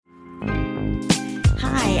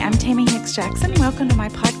Hi, I'm Tammy Hicks Jackson. Welcome to my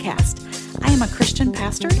podcast. I am a Christian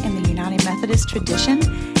pastor in the United Methodist tradition,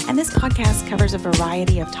 and this podcast covers a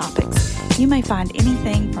variety of topics. You may find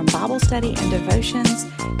anything from Bible study and devotions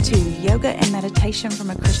to yoga and meditation from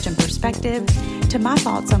a Christian perspective to my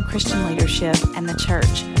thoughts on Christian leadership and the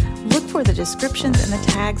church. Look for the descriptions and the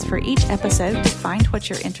tags for each episode to find what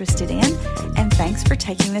you're interested in, and thanks for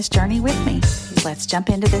taking this journey with me. Let's jump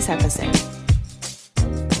into this episode.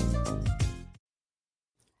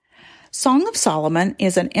 Song of Solomon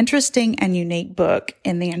is an interesting and unique book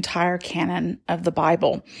in the entire canon of the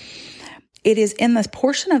Bible. It is in the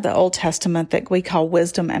portion of the Old Testament that we call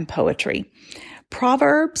wisdom and poetry.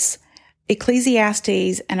 Proverbs,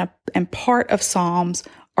 Ecclesiastes, and part of Psalms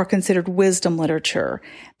are considered wisdom literature.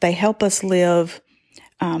 They help us live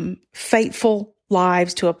faithful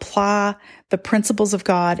lives, to apply the principles of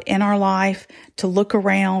God in our life, to look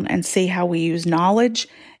around and see how we use knowledge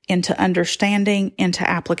into understanding, into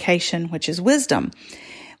application, which is wisdom.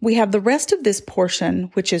 We have the rest of this portion,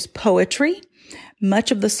 which is poetry.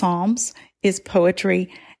 Much of the Psalms is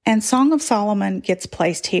poetry, and Song of Solomon gets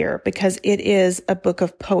placed here because it is a book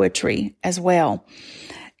of poetry as well.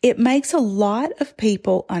 It makes a lot of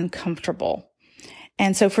people uncomfortable.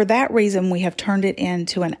 And so for that reason, we have turned it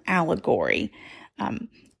into an allegory,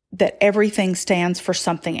 that everything stands for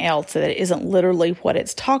something else, that it isn't literally what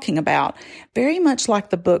it's talking about. Very much like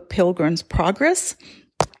the book Pilgrim's Progress,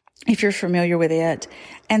 if you're familiar with it.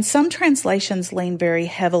 And some translations lean very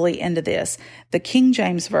heavily into this. The King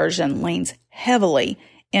James Version leans heavily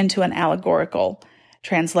into an allegorical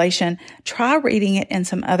translation. Try reading it in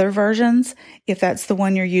some other versions, if that's the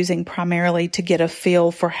one you're using primarily, to get a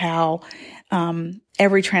feel for how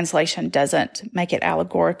every translation doesn't make it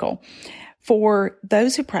allegorical. For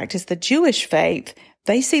those who practice the Jewish faith,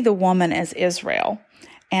 they see the woman as Israel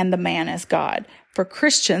and the man as God. For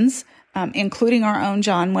Christians, including our own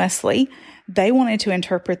John Wesley, they wanted to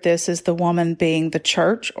interpret this as the woman being the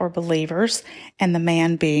church or believers and the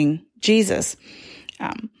man being Jesus.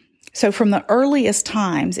 So from the earliest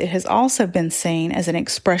times, it has also been seen as an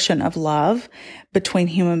expression of love between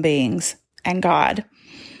human beings and God.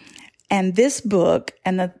 And this book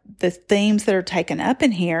and the themes that are taken up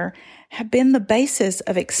in here have been the basis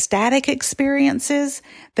of ecstatic experiences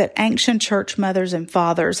that ancient church mothers and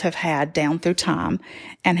fathers have had down through time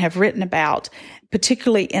and have written about,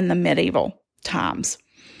 particularly in the medieval times.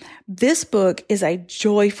 This book is a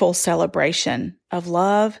joyful celebration of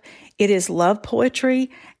love. It is love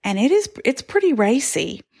poetry, and it's pretty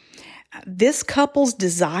racy. This couple's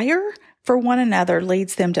desire for one another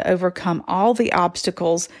leads them to overcome all the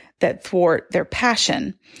obstacles that thwart their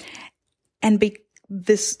passion. And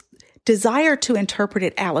this desire to interpret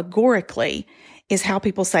it allegorically is how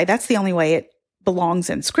people say that's the only way it belongs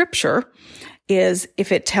in Scripture, is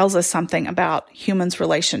if it tells us something about humans'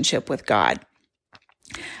 relationship with God.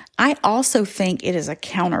 I also think it is a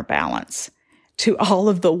counterbalance to all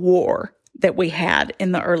of the war that we had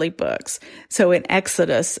in the early books. So in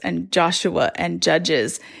Exodus and Joshua and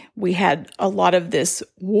Judges, we had a lot of this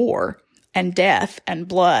war and death and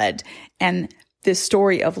blood, and this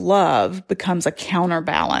story of love becomes a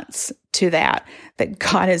counterbalance to that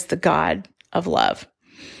God is the God of love.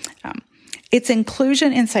 Its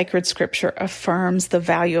inclusion in sacred scripture affirms the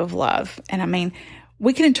value of love. And I mean,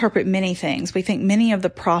 we can interpret many things. We think many of the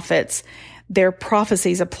prophets, their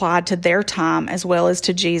prophecies applied to their time as well as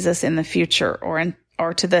to Jesus in the future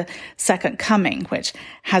or to the second coming, which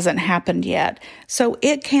hasn't happened yet. So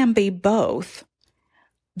it can be both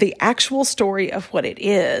the actual story of what it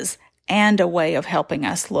is and a way of helping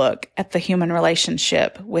us look at the human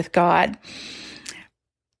relationship with God.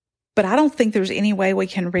 But I don't think there's any way we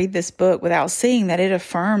can read this book without seeing that it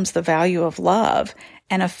affirms the value of love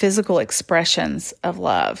and of physical expressions of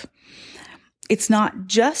love. It's not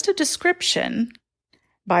just a description,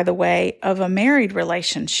 by the way, of a married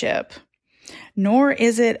relationship, nor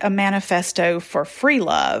is it a manifesto for free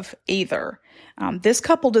love either. This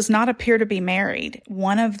couple does not appear to be married.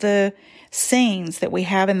 One of the scenes that we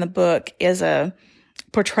have in the book is a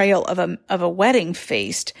portrayal of a wedding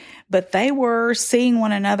feast, but they were seeing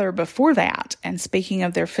one another before that and speaking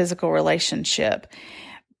of their physical relationship.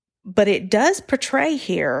 But it does portray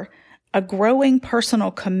here a growing personal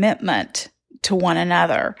commitment to one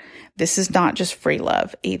another. This is not just free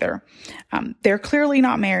love either. They're clearly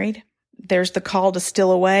not married. There's the call to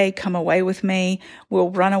steal away, come away with me.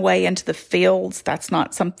 We'll run away into the fields. That's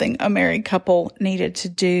not something a married couple needed to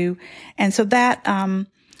do. And so that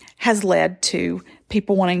has led to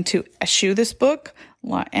people wanting to eschew this book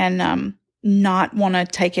and not want to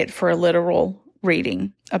take it for a literal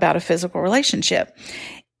reading about a physical relationship.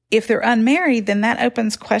 if they're unmarried, then that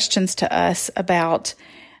opens questions to us about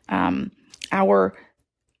our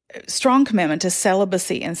strong commitment to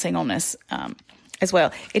celibacy and singleness as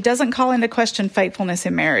well. It doesn't call into question faithfulness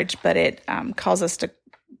in marriage, but it calls us to,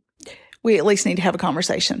 we at least need to have a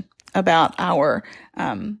conversation about our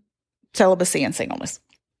celibacy and singleness.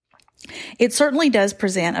 It certainly does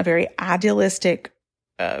present a very idealistic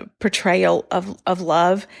portrayal of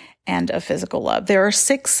love and of physical love. There are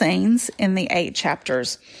 6 scenes in the 8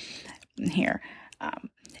 chapters here.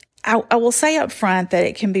 I will say up front that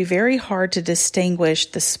it can be very hard to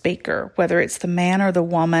distinguish the speaker, whether it's the man or the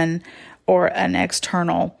woman or an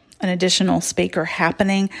additional speaker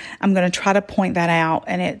happening. I'm going to try to point that out,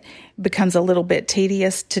 and it becomes a little bit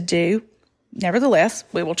tedious to do. Nevertheless,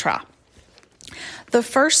 we will try. The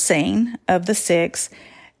first scene of the 6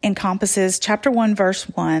 encompasses chapter 1, verse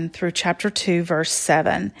 1 through chapter 2, verse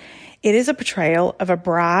 7. It is a portrayal of a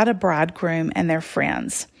bride, a bridegroom, and their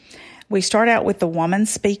friends. We start out with the woman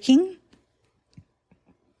speaking.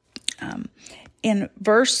 In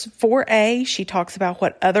verse 4a, she talks about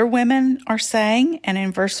what other women are saying, and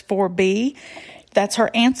in verse 4b, that's her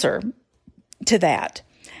answer to that.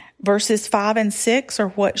 Verses 5 and 6 are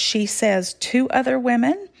what she says to other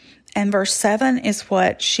women, and verse 7 is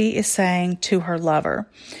what she is saying to her lover.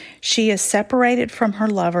 She is separated from her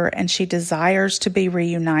lover, and she desires to be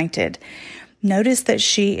reunited. Notice that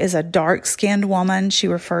she is a dark-skinned woman. She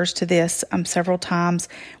refers to this several times.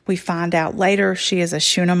 We find out later she is a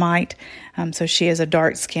Shunammite, so she is a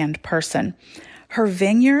dark-skinned person. Her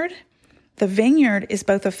vineyard, the vineyard is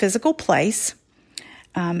both a physical place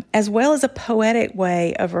as well as a poetic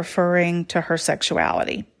way of referring to her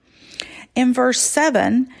sexuality. In verse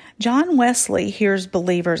 7, John Wesley hears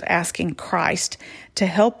believers asking Christ to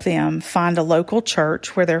help them find a local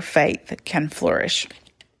church where their faith can flourish.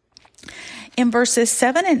 In verses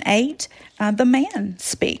 7 and 8, the man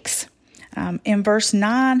speaks. In verse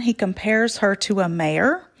 9, he compares her to a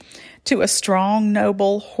mare, to a strong,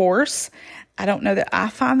 noble horse. I don't know that I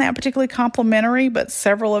find that particularly complimentary, but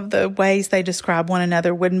several of the ways they describe one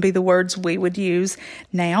another wouldn't be the words we would use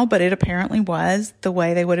now, but it apparently was the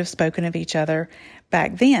way they would have spoken of each other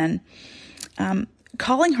back then.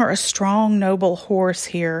 Calling her a strong, noble horse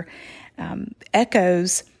here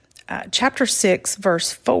echoes chapter 6,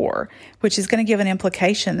 verse 4, which is going to give an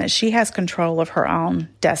implication that she has control of her own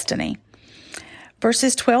destiny.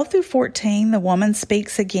 Verses 12 through 14, the woman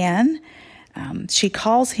speaks again. She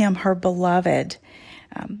calls him her beloved.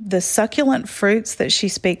 The succulent fruits that she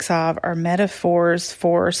speaks of are metaphors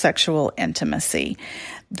for sexual intimacy.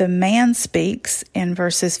 The man speaks in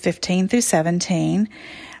verses 15 through 17.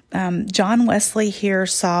 John Wesley here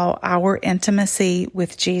saw our intimacy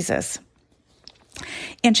with Jesus.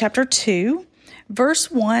 In chapter 2,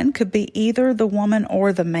 verse 1 could be either the woman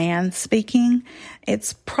or the man speaking.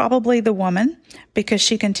 It's probably the woman because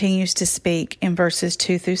she continues to speak in verses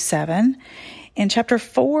 2 through 7. In chapter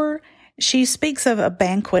 4, she speaks of a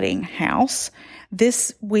banqueting house.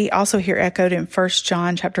 This we also hear echoed in 1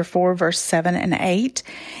 John chapter 4, verse 7 and 8.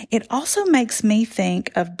 It also makes me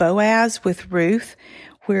think of Boaz with Ruth,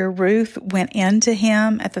 where Ruth went into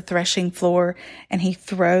him at the threshing floor and he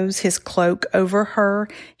throws his cloak over her.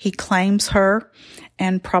 He claims her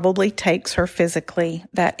and probably takes her physically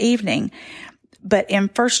that evening. But in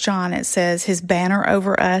 1 John, it says his banner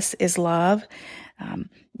over us is love,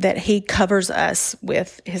 that he covers us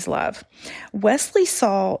with his love. Wesley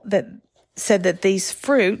said that these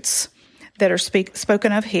fruits that are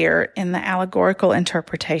spoken of here in the allegorical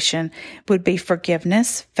interpretation would be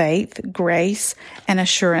forgiveness, faith, grace, and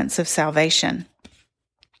assurance of salvation.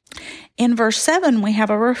 In verse 7, we have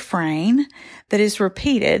a refrain that is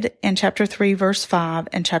repeated in chapter 3, verse 5,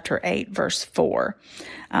 and chapter 8, verse 4.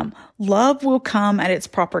 Love will come at its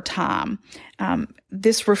proper time.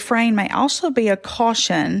 This refrain may also be a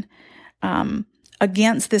caution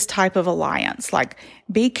against this type of alliance, like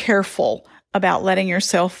be careful about letting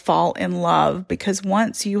yourself fall in love, because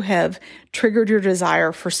once you have triggered your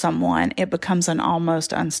desire for someone, it becomes an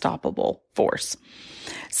almost unstoppable force.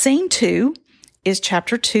 Scene 2 is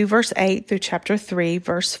chapter 2, verse 8 through chapter 3,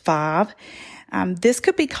 verse 5. This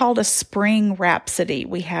could be called a spring rhapsody.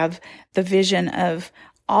 We have the vision of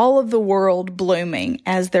all of the world blooming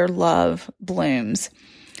as their love blooms.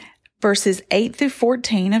 Verses 8 through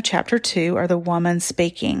 14 of chapter 2 are the woman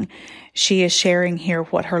speaking. She is sharing here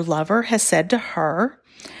what her lover has said to her.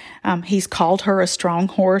 He's called her a strong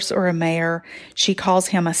horse or a mare. She calls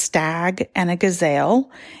him a stag and a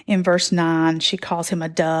gazelle. In verse 9, she calls him a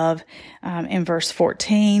dove. In verse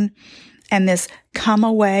 14, and this "come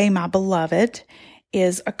away, my beloved"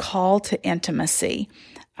 is a call to intimacy.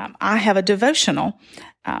 I have a devotional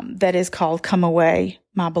that is called "Come Away,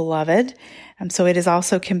 my beloved. So it is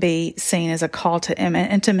also can be seen as a call to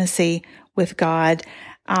intimacy with God.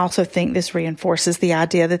 I also think this reinforces the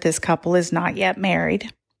idea that this couple is not yet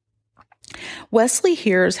married. Wesley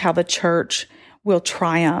hears how the church will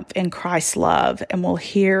triumph in Christ's love and will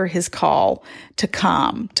hear his call to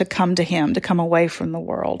come to him, to come away from the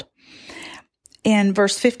world. In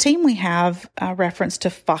verse 15, we have a reference to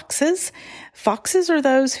foxes. Foxes are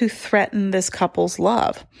those who threaten this couple's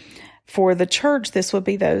love. For the church, this would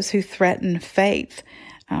be those who threaten faith.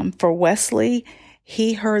 For Wesley,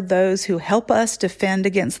 he heard those who help us defend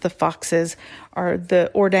against the foxes are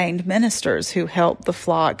the ordained ministers who help the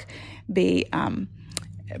flock be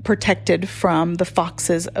protected from the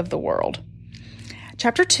foxes of the world.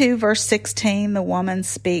 Chapter 2, verse 16, the woman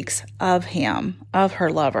speaks of him, of her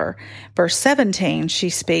lover. Verse 17, she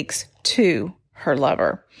speaks to her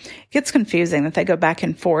lover. It gets confusing that they go back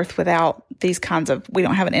and forth without these kinds of, we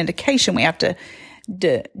don't have an indication. We have to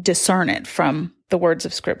discern it from the words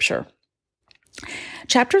of Scripture.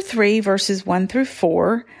 Chapter 3, verses 1 through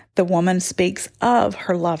 4, the woman speaks of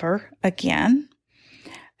her lover again.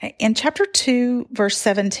 In chapter 2, verse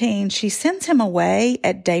 17, she sends him away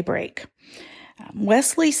at daybreak.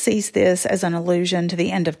 Wesley sees this as an allusion to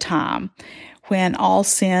the end of time, when all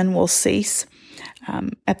sin will cease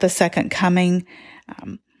at the second coming.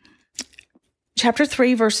 Chapter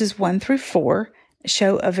 3, verses 1 through 4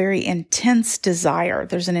 show a very intense desire.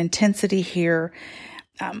 There's an intensity here.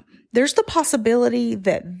 There's the possibility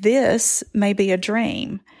that this may be a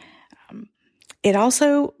dream. It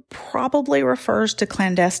also probably refers to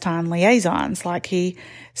clandestine liaisons, like he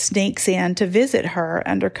sneaks in to visit her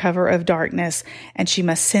under cover of darkness, and she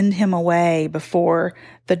must send him away before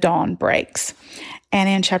the dawn breaks. And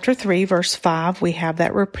in chapter 3, verse 5, we have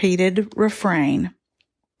that repeated refrain.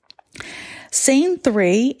 Scene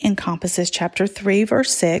 3 encompasses chapter 3,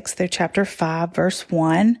 verse 6 through chapter 5, verse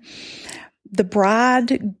 1. The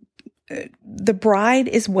bride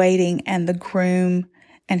is waiting, and the groom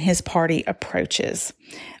and his party approaches.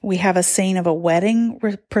 We have a scene of a wedding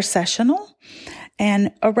processional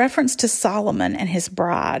and a reference to Solomon and his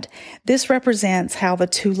bride. This represents how the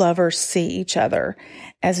two lovers see each other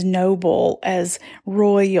as noble, as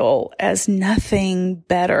royal, as nothing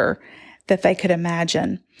better that they could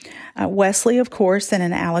imagine. Wesley, of course, in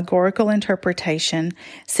an allegorical interpretation,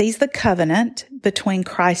 sees the covenant between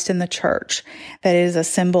Christ and the church. That is a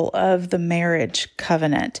symbol of the marriage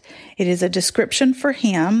covenant. It is a description for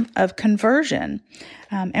him of conversion.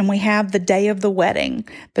 And we have the day of the wedding,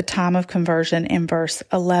 the time of conversion, in verse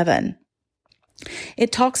 11.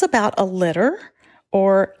 It talks about a litter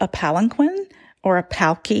or a palanquin or a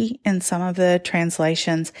palki in some of the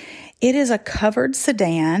translations. It is a covered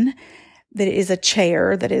sedan that is a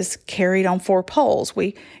chair that is carried on 4 poles.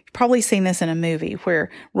 We've probably seen this in a movie where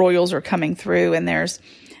royals are coming through and there's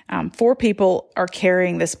 4 people are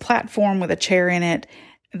carrying this platform with a chair in it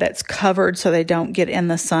that's covered so they don't get in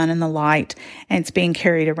the sun and the light, and it's being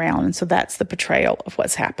carried around. And so that's the portrayal of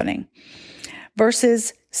what's happening.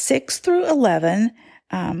 Verses 6 through 11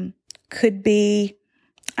 could be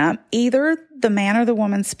either the man or the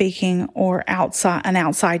woman speaking or an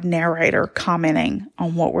outside narrator commenting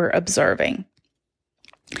on what we're observing.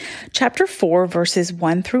 Chapter 4, verses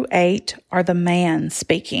 1 through 8 are the man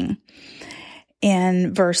speaking.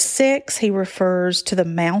 In verse 6, he refers to the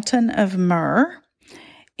mountain of myrrh.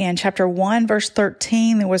 In chapter 1, verse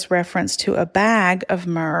 13, there was reference to a bag of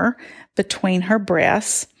myrrh between her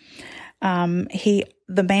breasts. The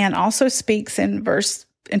man also speaks in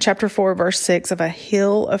chapter 4, verse 6, of a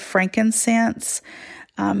hill of frankincense.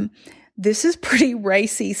 This is pretty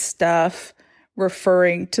racy stuff,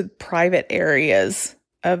 referring to private areas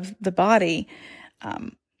of the body.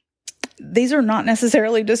 These are not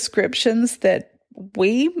necessarily descriptions that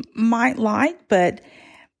we might like, but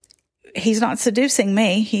he's not seducing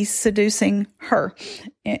me. He's seducing her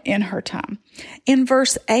in her time. In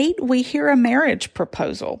verse 8, we hear a marriage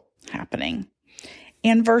proposal happening.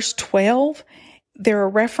 In verse 12, there are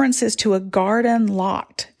references to a garden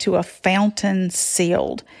locked, to a fountain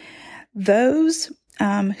sealed. Those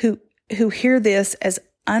who hear this as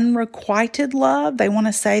unrequited love, they want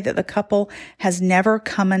to say that the couple has never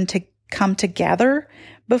come together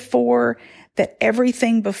before, that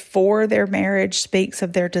everything before their marriage speaks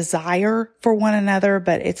of their desire for one another,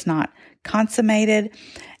 but it's not consummated.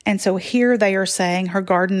 And so here they are saying her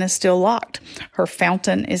garden is still locked, her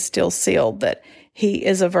fountain is still sealed, that he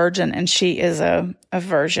is a virgin and she is a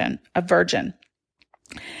virgin.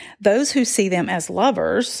 Those who see them as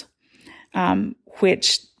lovers,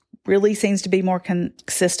 which really seems to be more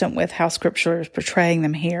consistent with how Scripture is portraying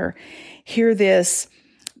them here, hear this.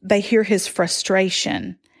 They hear his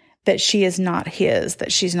frustration that she is not his,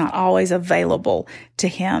 that she's not always available to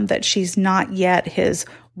him, that she's not yet his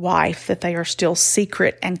wife, that they are still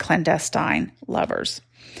secret and clandestine lovers.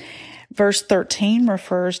 Verse 13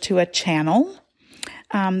 refers to a channel.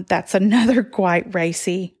 That's another quite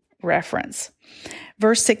racy reference.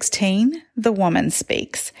 Verse 16, the woman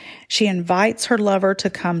speaks. She invites her lover to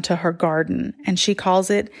come to her garden, and she calls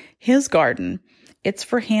it his garden. It's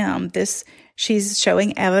for him. She's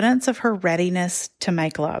showing evidence of her readiness to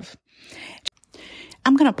make love.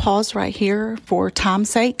 I'm going to pause right here for time's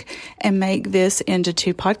sake and make this into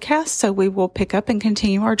 2 podcasts. So we will pick up and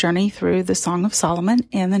continue our journey through the Song of Solomon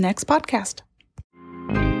in the next podcast.